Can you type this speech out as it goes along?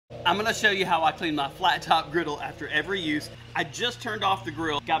I'm gonna show you how I clean my flat top griddle after every use. I just turned off the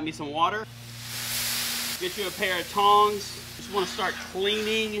grill, got me some water, get you a pair of tongs. Just wanna start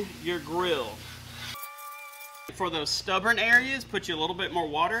cleaning your grill. For those stubborn areas, put you a little bit more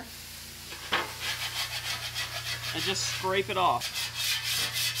water and just scrape it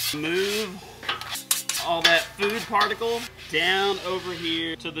off. Move all that food particle down over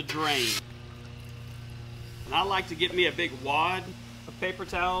here to the drain. And I like to get me a big wad of paper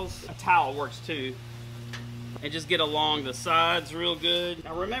towels. A towel works too. And just get along the sides real good.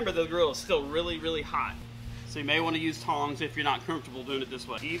 Now remember, the grill is still really, really hot. So you may want to use tongs if you're not comfortable doing it this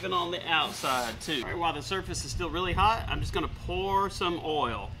way. Even on the outside too. All right, while the surface is still really hot, I'm just gonna pour some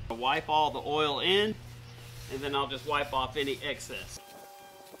oil. I'll wipe all the oil in, and then I'll just wipe off any excess.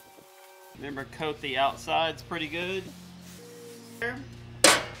 Remember, coat the outsides pretty good.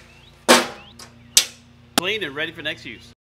 Clean and ready for next use.